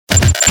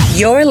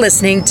You're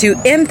listening to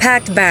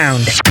M-PACT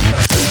Bound.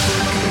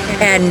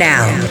 And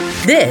now,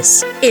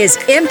 this is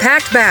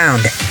M-PACT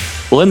Bound.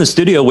 Well, in the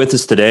studio with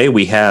us today,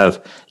 we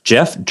have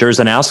Jeff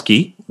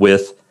Dzierzanowski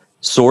with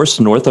Source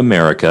North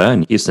America,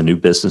 and he's the new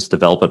business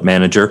development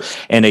manager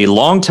and a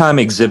longtime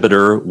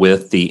exhibitor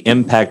with the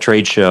M-PACT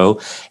trade show,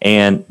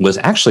 and was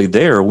actually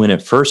there when it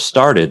first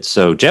started.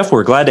 So, Jeff,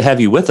 we're glad to have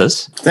you with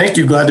us. Thank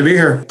you. Glad to be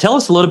here. Tell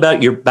us a little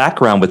about your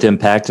background with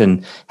M-PACT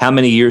and how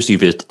many years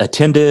you've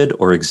attended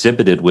or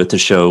exhibited with the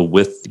show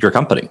with your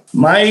company.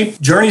 My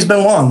journey's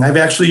been long. I've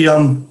actually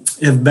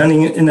have been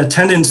in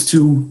attendance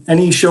to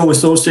any show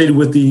associated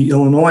with the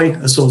Illinois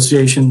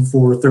Association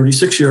for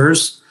 36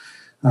 years.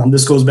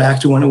 This goes back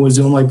to when it was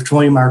the Illinois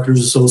Petroleum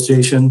Marketers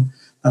Association.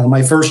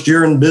 My first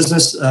year in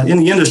business, in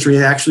the industry,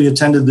 I actually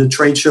attended the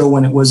trade show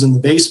when it was in the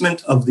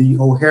basement of the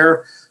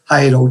O'Hare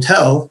Hyatt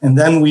Hotel. And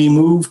then we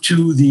moved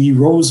to the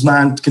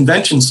Rosemont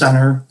Convention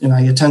Center, and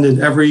I attended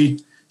every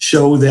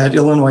show that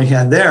Illinois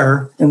had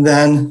there. And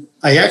then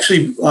I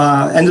actually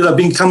ended up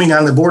coming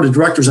on the board of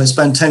directors. I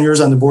spent 10 years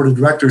on the board of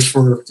directors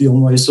for the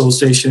Illinois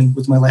Association,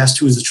 with my last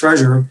two as the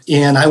treasurer.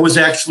 And I was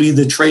actually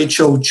the trade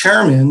show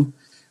chairman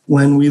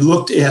when we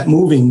looked at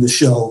moving the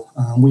show.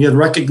 We had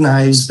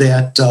recognized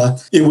that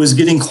it was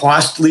getting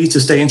costly to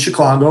stay in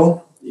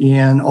Chicago,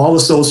 and all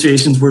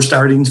associations were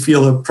starting to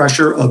feel the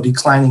pressure of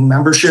declining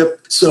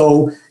membership.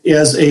 So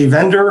as a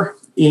vendor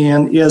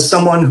and as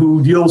someone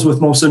who deals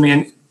with most of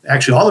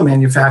actually all the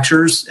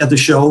manufacturers at the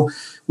show,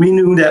 we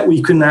knew that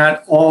we could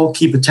not all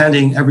keep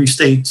attending every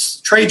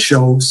state's trade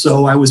show.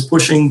 So I was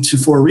pushing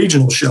for a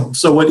regional show.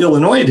 So what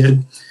Illinois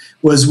did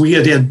was we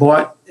had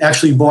bought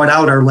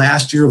out our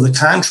last year of the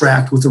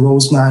contract with the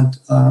Rosemont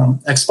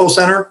Expo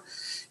Center,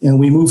 and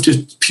we moved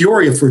to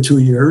Peoria for 2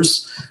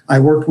 years. I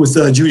worked with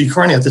Judy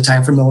Kearney at the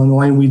time from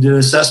Illinois, and we did an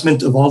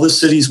assessment of all the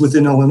cities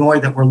within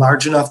Illinois that were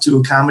large enough to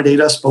accommodate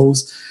us,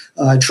 both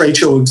trade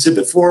show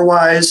exhibit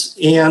floor-wise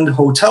and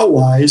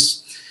hotel-wise.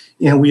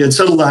 And we had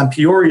settled on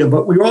Peoria,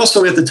 but we were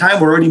also at the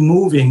time already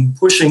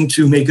pushing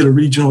to make it a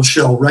regional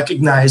show,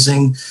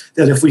 recognizing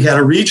that if we had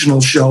a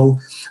regional show,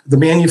 the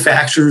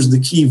manufacturers, the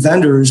key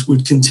vendors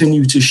would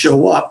continue to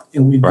show up,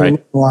 and we'd bring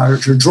a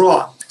larger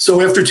draw. So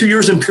after 2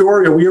 years in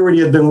Peoria, we already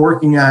had been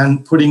working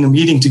on putting a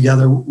meeting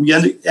together. We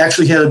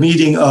actually had a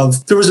meeting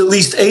there was at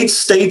least 8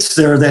 states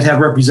there that had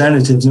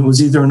representatives. And it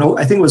was either,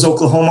 I think it was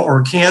Oklahoma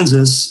or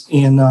Kansas.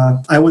 And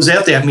I was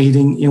at that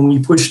meeting, and we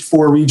pushed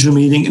for a regional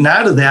meeting. And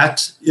out of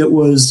that, it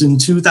was in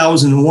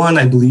 2001,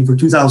 I believe, or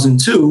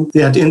 2002,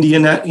 that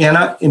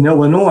Indiana and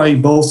Illinois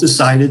both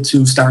decided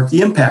to start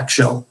the M-PACT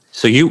show.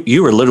 So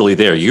you were literally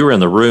there. You were in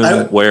the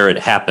room where it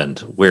happened,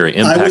 where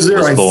M-PACT I was there.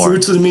 was born. I flew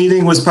to the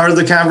meeting, was part of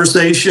the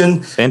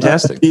conversation.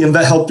 Fantastic.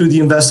 Helped do the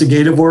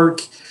investigative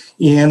work.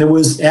 And it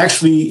was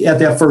actually at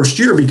that first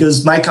year,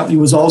 because my company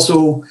was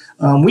also,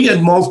 we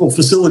had multiple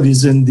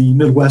facilities in the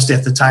Midwest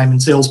at the time,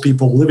 and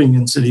salespeople living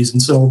in cities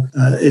and so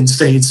in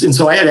states. And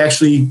so I had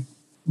actually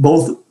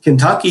both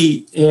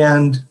Kentucky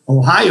and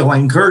Ohio. I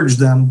encouraged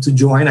them to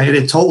join. I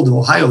had told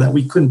Ohio that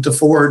we couldn't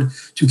afford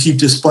to keep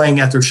displaying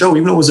at their show,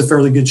 even though it was a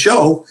fairly good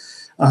show.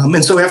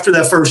 And so after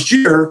that first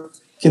year,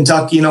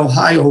 Kentucky and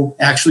Ohio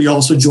actually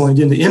also joined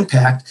into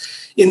M-PACT.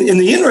 And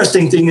the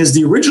interesting thing is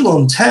the original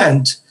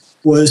intent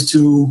was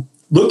to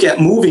look at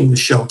moving the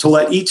show, to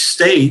let each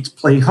state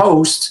play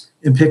host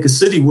and pick a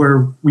city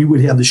where we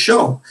would have the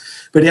show.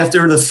 But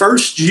after the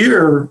first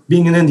year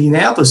being in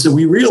Indianapolis,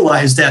 we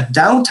realized that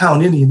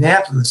downtown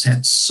Indianapolis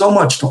had so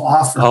much to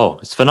offer. Oh,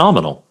 it's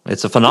phenomenal.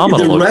 It's a phenomenal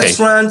location. The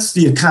location. Restaurants,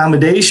 the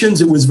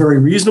accommodations, it was very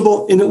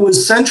reasonable, and it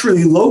was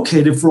centrally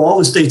located for all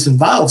the states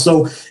involved.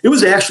 So it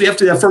was actually,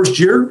 after that first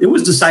year, it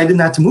was decided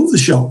not to move the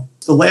show.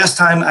 The last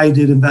time I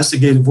did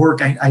investigative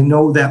work, I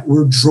know that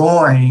we're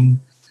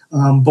drawing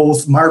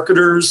both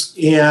marketers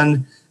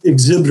and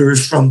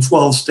exhibitors from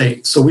 12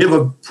 states. So we have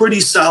a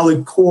pretty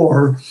solid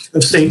core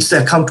of states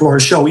that come to our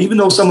show, even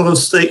though some of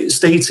those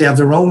states have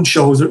their own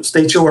shows, or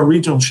state show or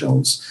regional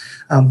shows.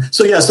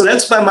 So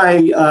that's been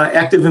my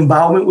active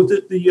involvement with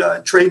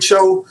the trade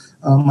show.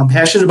 I'm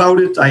passionate about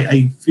it.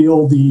 I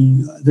feel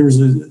there's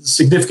a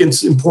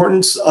significant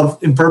importance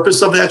and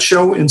purpose of that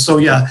show. And so,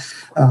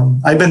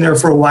 I've been there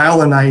for a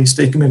while, and I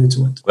stay committed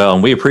to it. Well,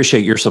 and we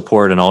appreciate your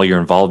support and all your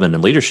involvement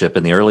and leadership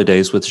in the early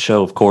days with the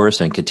show, of course,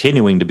 and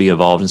continuing to be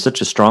involved and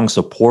such a strong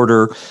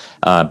supporter,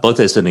 both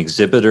as an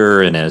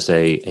exhibitor and as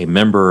a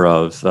member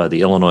of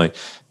the Illinois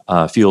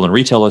Fuel and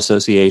Retail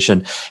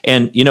Association.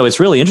 And, it's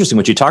really interesting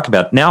what you talk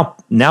about. Now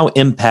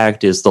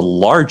M-PACT is the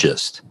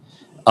largest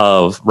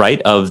of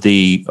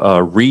the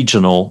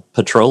regional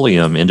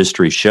petroleum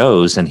industry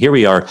shows. And here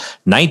we are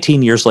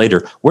 19 years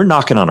later, we're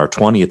knocking on our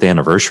 20th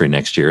anniversary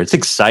next year. It's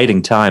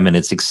exciting time, and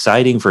it's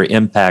exciting for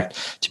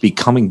M-PACT to be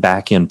coming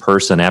back in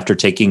person after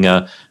taking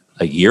a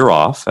year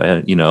off,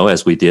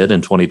 as we did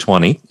in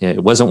 2020.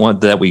 It wasn't one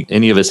that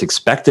any of us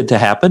expected to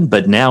happen,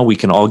 but now we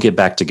can all get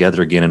back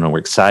together again, and we're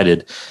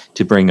excited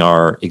to bring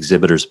our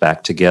exhibitors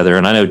back together.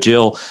 And I know,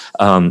 Jill,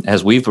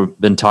 as we've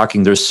been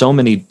talking, there's so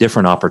many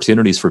different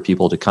opportunities for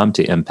people to come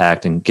to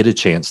M-PACT and get a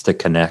chance to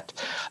connect.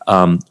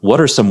 What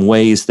are some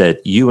ways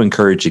that you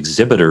encourage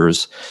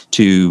exhibitors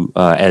to,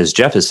 as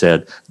Jeff has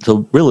said,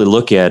 to really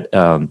look at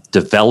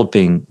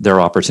developing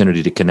their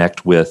opportunity to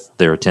connect with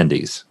their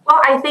attendees? Well,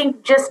 I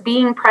think just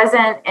being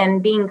present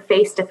and being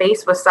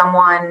face-to-face with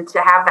someone to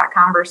have that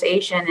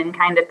conversation and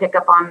kind of pick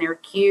up on their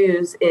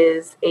cues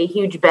is a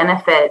huge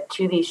benefit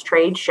to these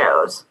trade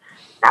shows.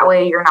 That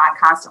way you're not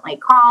constantly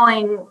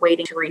calling,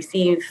 waiting to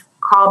receive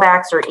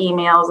callbacks or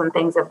emails and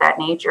things of that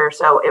nature.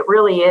 So it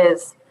really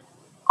is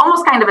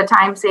almost kind of a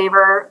time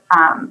saver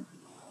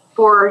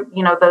for,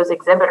 those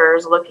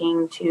exhibitors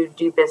looking to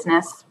do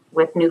business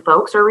with new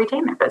folks or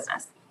retain their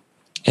business.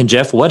 And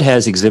Jeff, what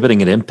has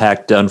exhibiting at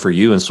M-PACT done for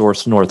you in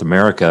Source North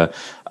America,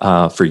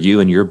 for you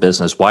and your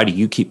business? Why do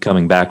you keep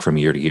coming back from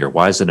year to year?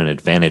 Why is it an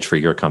advantage for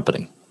your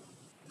company?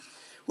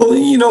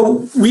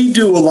 Well, we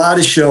do a lot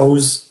of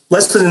shows,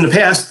 less than in the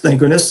past, thank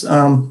goodness,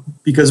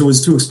 because it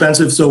was too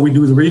expensive, so we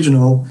do the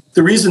regional.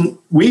 The reason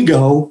we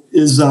go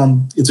is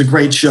it's a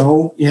great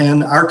show,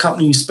 and our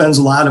company spends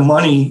a lot of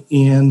money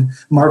in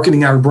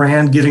marketing our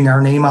brand, getting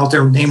our name out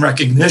there, name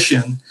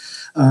recognition.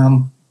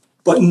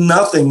 But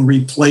nothing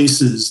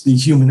replaces the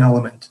human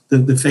element,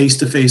 the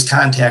face-to-face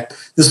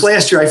contact. This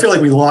last year, I feel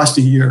like we lost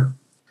a year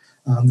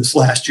this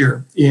last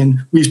year.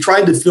 And we've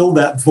tried to fill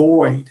that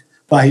void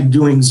by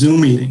doing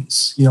Zoom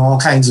meetings, all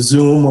kinds of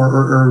Zoom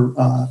or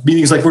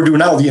meetings like we're doing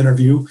now, the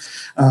interview.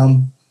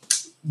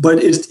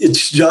 But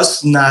it's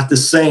just not the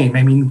same.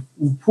 I mean,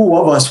 who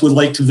of us would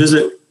like to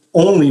visit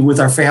only with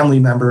our family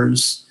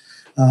members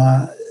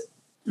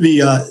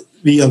via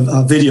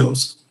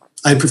videos?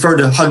 I prefer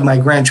to hug my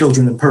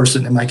grandchildren in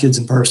person and my kids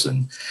in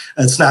person.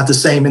 It's not the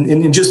same.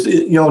 And just,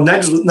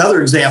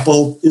 another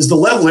example is the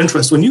level of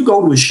interest. When you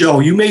go to a show,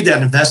 you made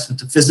that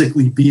investment to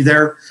physically be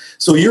there.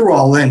 So you're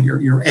all in.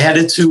 Your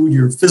attitude,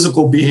 your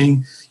physical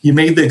being, you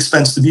made the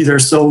expense to be there.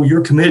 So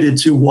you're committed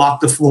to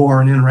walk the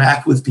floor and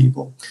interact with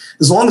people.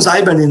 As long as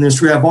I've been in the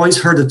industry, I've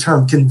always heard the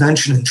term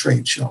convention and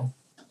trade show.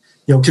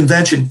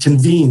 Convention,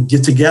 convene,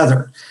 get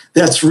together.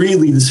 That's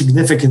really the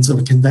significance of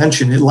a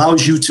convention. It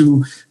allows you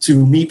to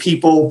meet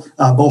people,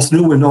 both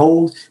new and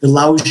old. It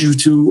allows you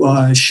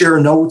to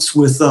share notes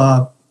with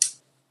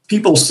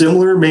people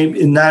similar, maybe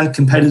in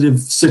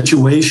non-competitive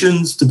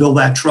situations, to build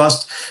that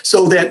trust.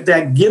 So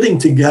that getting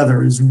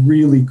together is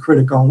really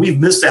critical. And we've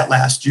missed that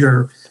last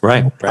year,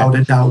 without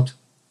a doubt.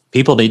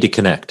 People need to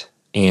connect.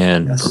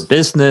 And yes. For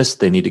business,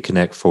 they need to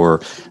connect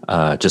for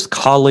just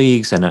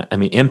colleagues. And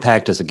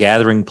M-PACT is a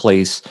gathering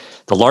place,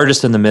 the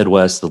largest in the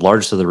Midwest, the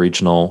largest of the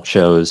regional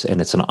shows, and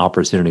it's an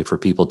opportunity for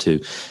people to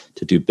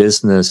do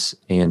business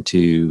and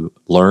to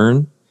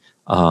learn,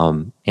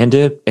 and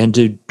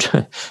to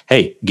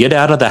hey, get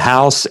out of the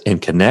house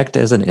and connect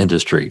as an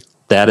industry.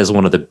 That is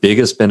one of the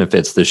biggest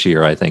benefits this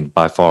year, I think,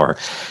 by far.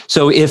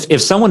 So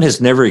if someone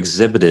has never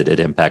exhibited at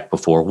M-PACT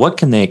before, what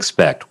can they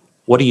expect?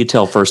 What do you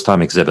tell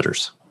first-time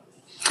exhibitors?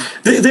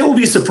 They will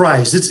be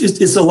surprised.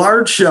 It's a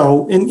large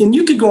show, and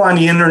you could go on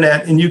the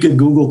internet and you could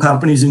Google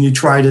companies and you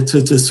try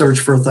to search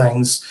for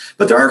things.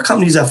 But there are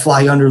companies that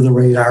fly under the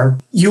radar.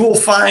 You will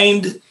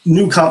find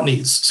new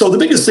companies. So the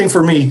biggest thing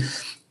for me,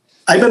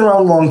 I've been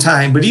around a long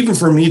time, but even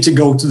for me to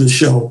go to the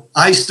show,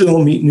 I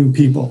still meet new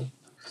people.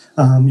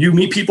 You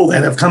meet people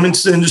that have come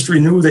into the industry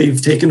new,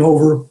 they've taken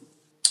over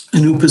a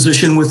new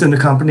position within the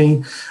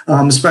company,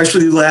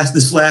 especially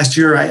this last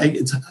year.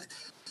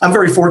 I'm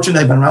very fortunate.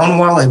 I've been around a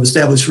while. I've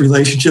established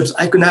relationships.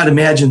 I could not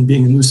imagine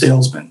being a new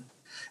salesman,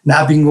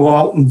 not being able to go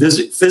out and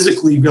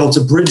physically be able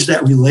to bridge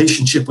that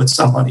relationship with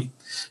somebody.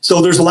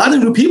 So there's a lot of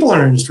new people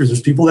in our industry.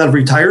 There's people that have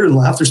retired and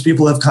left. There's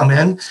people that have come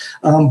in,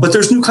 but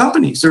there's new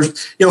companies.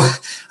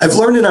 I've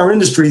learned in our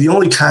industry, the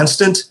only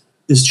constant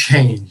is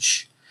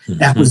change.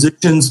 Mm-hmm.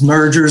 Acquisitions,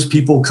 mergers,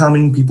 people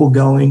coming, people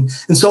going.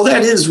 And so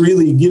that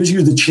really gives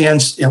you the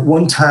chance at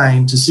one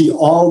time to see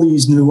all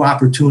these new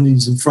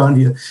opportunities in front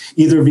of you,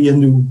 either via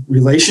new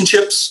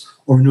relationships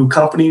or new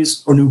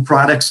companies or new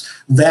products.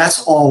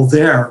 That's all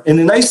there. And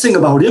the nice thing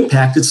about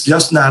M-PACT, it's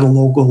just not a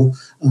local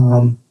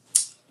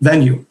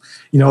venue.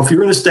 If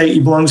you're in a state,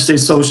 you belong to a state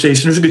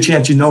association, there's a good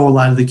chance you know a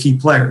lot of the key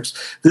players.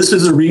 This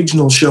is a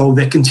regional show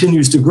that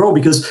continues to grow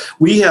because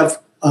we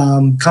have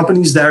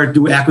companies that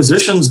do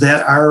acquisitions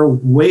that are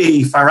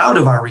way far out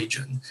of our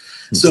region.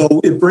 Mm-hmm. So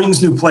it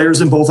brings new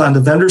players in both on the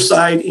vendor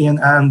side and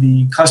on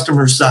the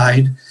customer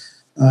side.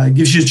 It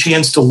gives you a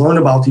chance to learn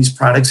about these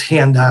products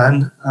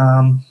hand-on.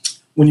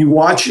 When you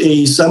watch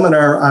a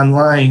seminar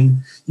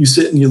online, you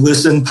sit and you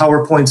listen.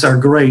 PowerPoints are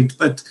great,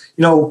 but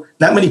not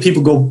many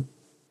people go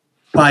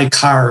buy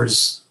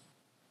cars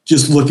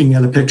just looking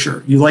at a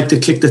picture. You like to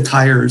kick the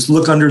tires,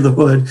 look under the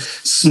hood,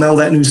 smell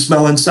that new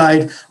smell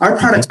inside. Our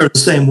products are the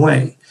same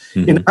way.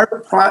 Mm-hmm.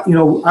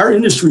 And our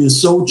industry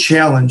is so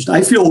challenged.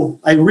 I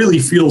really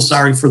feel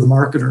sorry for the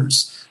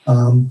marketers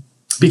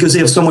because they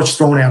have so much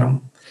thrown at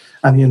them.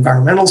 on the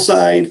environmental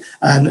side,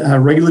 on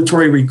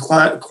regulatory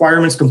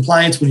requirements,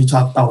 compliance, when you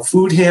talk about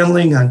food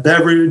handling, on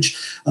beverage,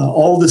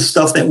 all this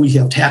stuff that we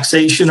have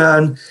taxation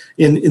on.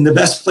 And the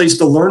best place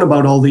to learn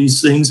about all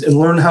these things and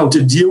learn how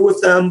to deal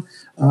with them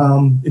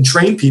and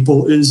train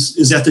people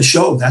is at the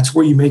show. That's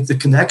where you make the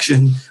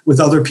connection with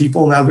other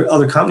people and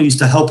other companies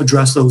to help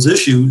address those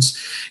issues.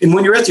 And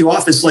when you're at the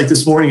office, like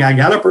this morning, I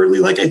got up early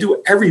like I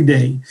do every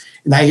day,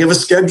 and I have a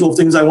schedule of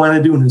things I want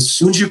to do. And as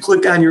soon as you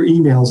click on your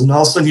emails and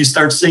all of a sudden you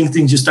start seeing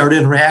things, you start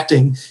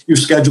interacting, your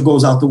schedule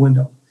goes out the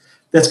window.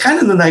 That's kind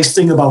of the nice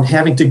thing about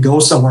having to go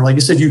somewhere. Like I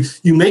said,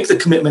 you make the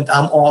commitment,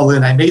 I'm all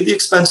in. I made the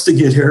expense to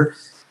get here.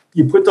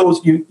 You put those,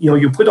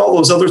 you put all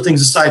those other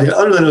things aside,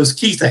 other than those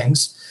key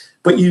things,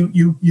 but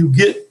you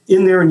get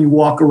in there and you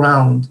walk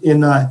around,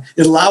 and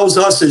it allows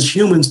us as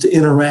humans to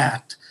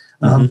interact.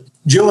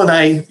 Jill and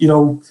I,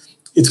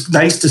 it's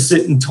nice to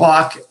sit and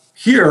talk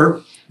here,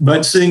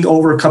 but sitting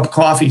over a cup of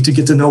coffee to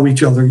get to know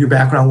each other, your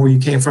background, where you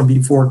came from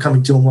before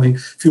coming to Illinois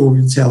Fuel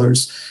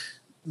Retailers.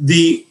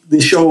 The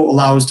show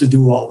allows us to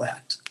do all that.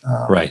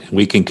 Right.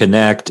 We can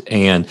connect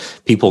and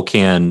people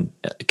can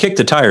kick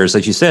the tires,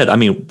 like you said. I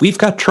mean, we've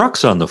got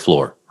trucks on the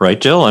floor, right,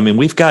 Jill? I mean,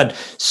 we've got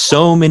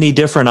so many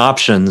different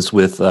options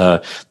with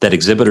that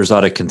exhibitors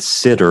ought to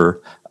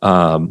consider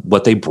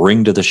what they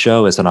bring to the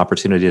show as an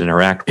opportunity to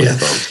interact with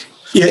folks.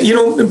 Yeah,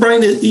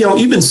 Brian,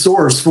 even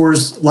Source, for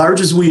as large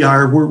as we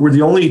are, we're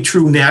the only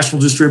true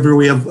national distributor.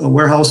 We have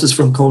warehouses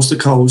from coast to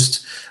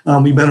coast.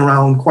 We've been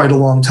around quite a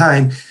long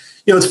time.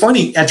 It's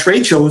funny, at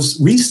trade shows,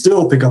 we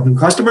still pick up new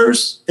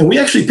customers, and we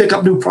actually pick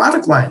up new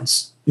product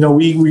lines.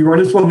 We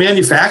run into a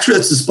manufacturer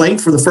that's displaying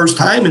for the first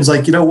time, and it's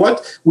like, you know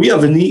what? We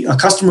have a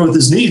customer with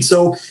this need.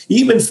 So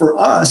even for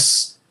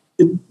us,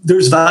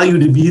 there's value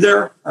to be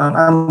there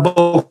on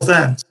both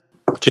ends.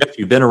 Jeff,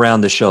 you've been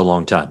around this show a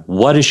long time.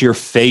 What is your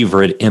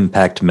favorite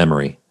Impact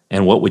memory,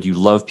 and what would you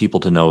love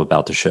people to know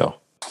about the show?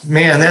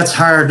 Man, that's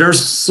hard.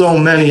 There's so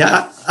many.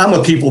 I'm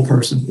a people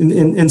person,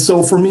 and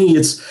so for me,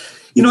 it's,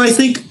 I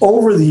think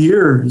over the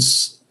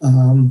years,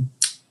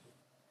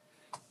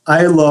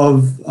 I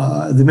love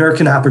the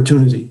American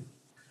opportunity.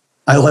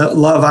 I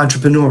love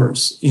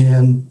entrepreneurs,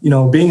 and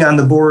being on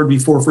the board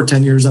before for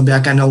 10 years, I'm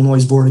back on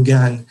Illinois' board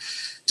again.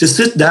 To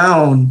sit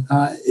down,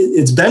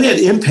 it's been at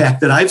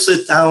Impact that I've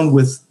sat down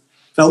with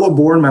fellow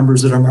board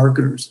members that are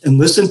marketers and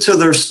listened to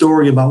their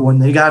story about when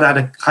they got out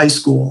of high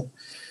school,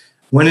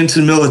 went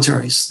into the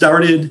military,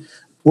 started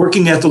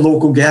working at the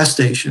local gas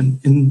station,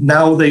 and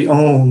now they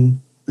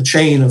own a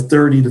chain of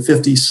 30 to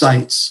 50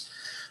 sites.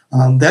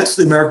 That's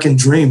the American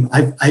dream.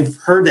 I've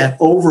heard that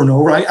over and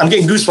over. I'm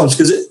getting goosebumps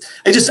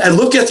because I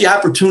look at the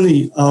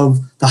opportunity of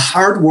the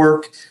hard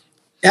work.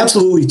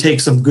 Absolutely take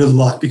some good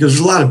luck, because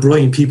there's a lot of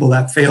brilliant people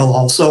that fail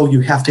also.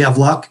 You have to have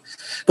luck.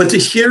 But to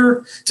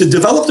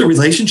develop the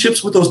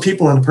relationships with those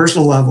people on a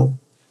personal level,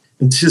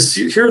 and to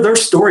hear their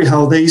story,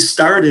 how they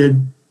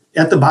started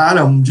at the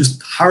bottom,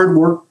 just hard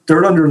work,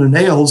 dirt under the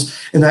nails.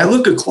 And I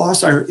look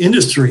across our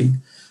industry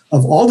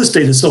of all the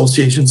state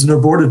associations and their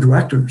board of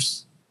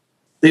directors,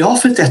 they all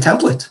fit that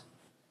template.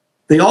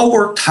 They all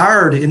worked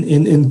hard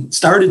and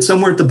started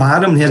somewhere at the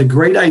bottom and had a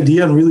great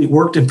idea and really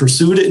worked and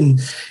pursued it. And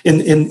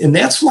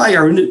that's why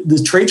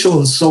the trade show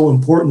is so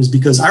important, is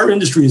because our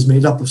industry is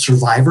made up of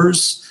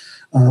survivors.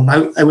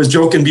 I was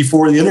joking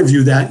before the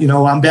interview that,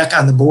 I'm back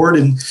on the board,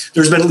 and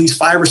there's been at least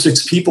 5 or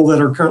 6 people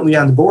that are currently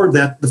on the board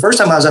that the first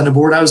time I was on the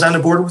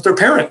board with their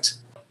parent.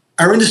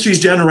 Our industry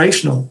is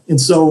generational.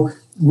 And so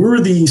we're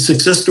the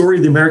success story,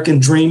 the American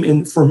dream.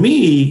 And for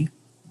me,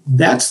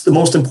 that's the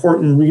most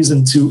important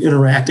reason to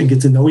interact and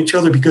get to know each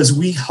other, because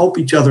we help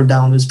each other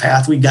down this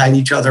path. We guide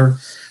each other.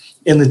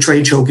 And the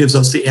trade show gives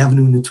us the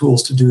avenue and the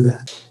tools to do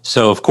that.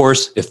 So, of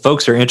course, if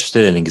folks are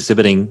interested in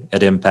exhibiting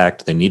at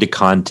Impact, they need to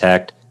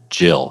contact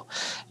Jill.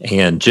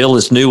 And Jill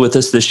is new with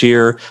us this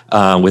year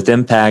with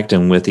Impact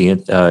and with the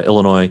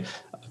Illinois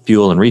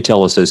Fuel and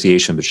Retail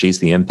Association, but she's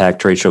the Impact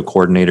Trade Show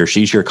Coordinator.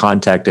 She's your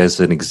contact as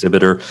an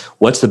exhibitor.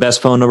 What's the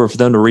best phone number for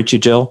them to reach you,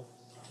 Jill?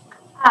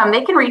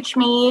 They can reach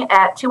me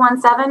at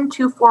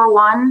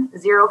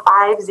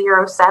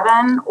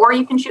 217-241-0507, or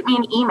you can shoot me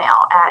an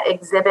email at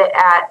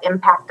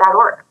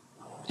exhibit@impact.org.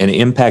 And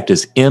Impact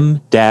is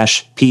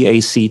m-pact.org.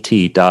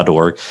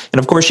 And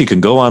of course, you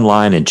can go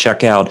online and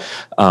check out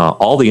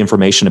all the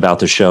information about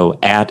the show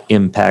at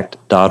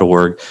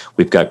impact.org.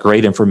 We've got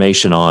great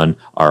information on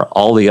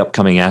all the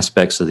upcoming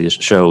aspects of the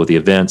show, the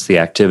events, the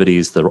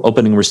activities, the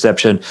opening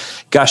reception.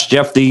 Gosh,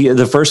 Jeff,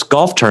 the first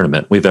golf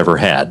tournament we've ever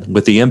had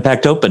with the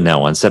Impact Open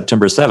now on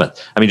September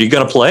 7th. I mean, are you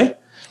going to play?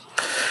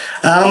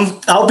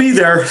 I'll be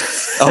there.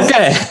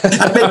 Okay.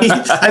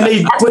 I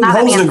may put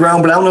holes in the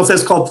ground, but I don't know if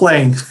that's called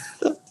playing.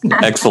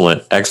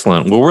 Excellent.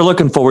 Well, we're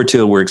looking forward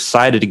to it. We're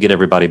excited to get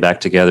everybody back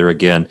together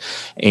again.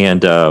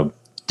 And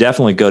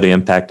definitely go to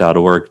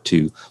impact.org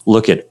to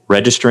look at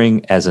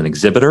registering as an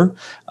exhibitor.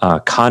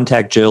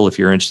 Contact Jill if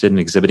you're interested in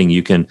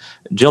exhibiting.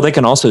 Jill, they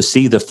can also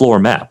see the floor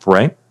map,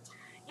 right?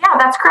 Yeah,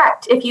 that's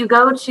correct. If you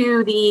go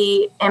to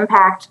the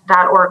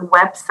impact.org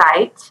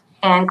website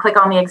and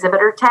click on the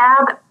exhibitor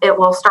tab, it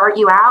will start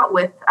you out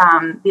with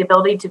the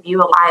ability to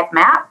view a live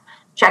map.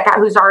 check out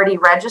who's already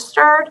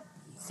registered,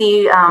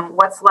 see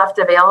what's left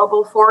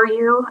available for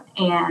you,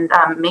 and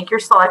make your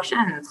selection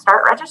and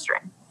start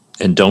registering.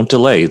 And don't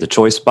delay. The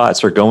choice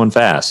spots are going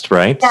fast,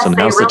 right? Yes, So now's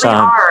they really the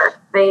time. are.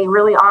 They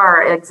really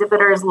are.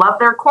 Exhibitors love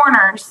their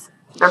corners,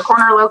 their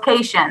corner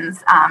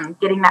locations.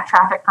 Getting that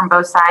traffic from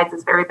both sides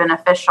is very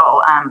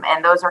beneficial,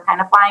 and those are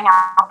kind of flying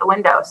out the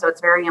window. So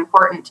it's very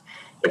important.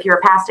 If you're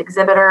a past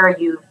exhibitor,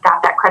 you've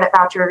got that credit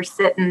voucher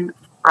sitting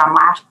from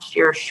last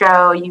year's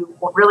show, you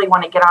really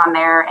want to get on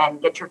there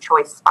and get your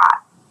choice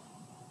spot.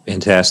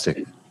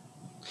 Fantastic.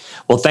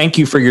 Well, thank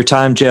you for your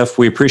time, Jeff.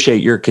 We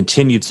appreciate your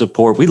continued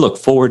support. We look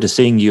forward to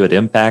seeing you at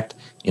M-PACT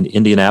in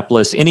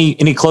Indianapolis.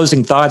 Any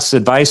closing thoughts,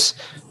 advice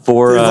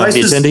for the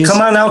attendees?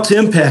 Come on out to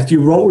M-PACT.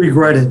 You won't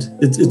regret it.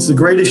 It's the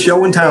greatest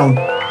show in town,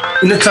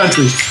 in the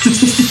country.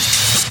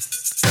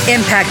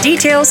 M-PACT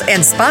details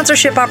and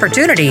sponsorship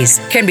opportunities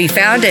can be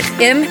found at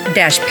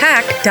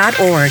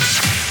m-pact.org.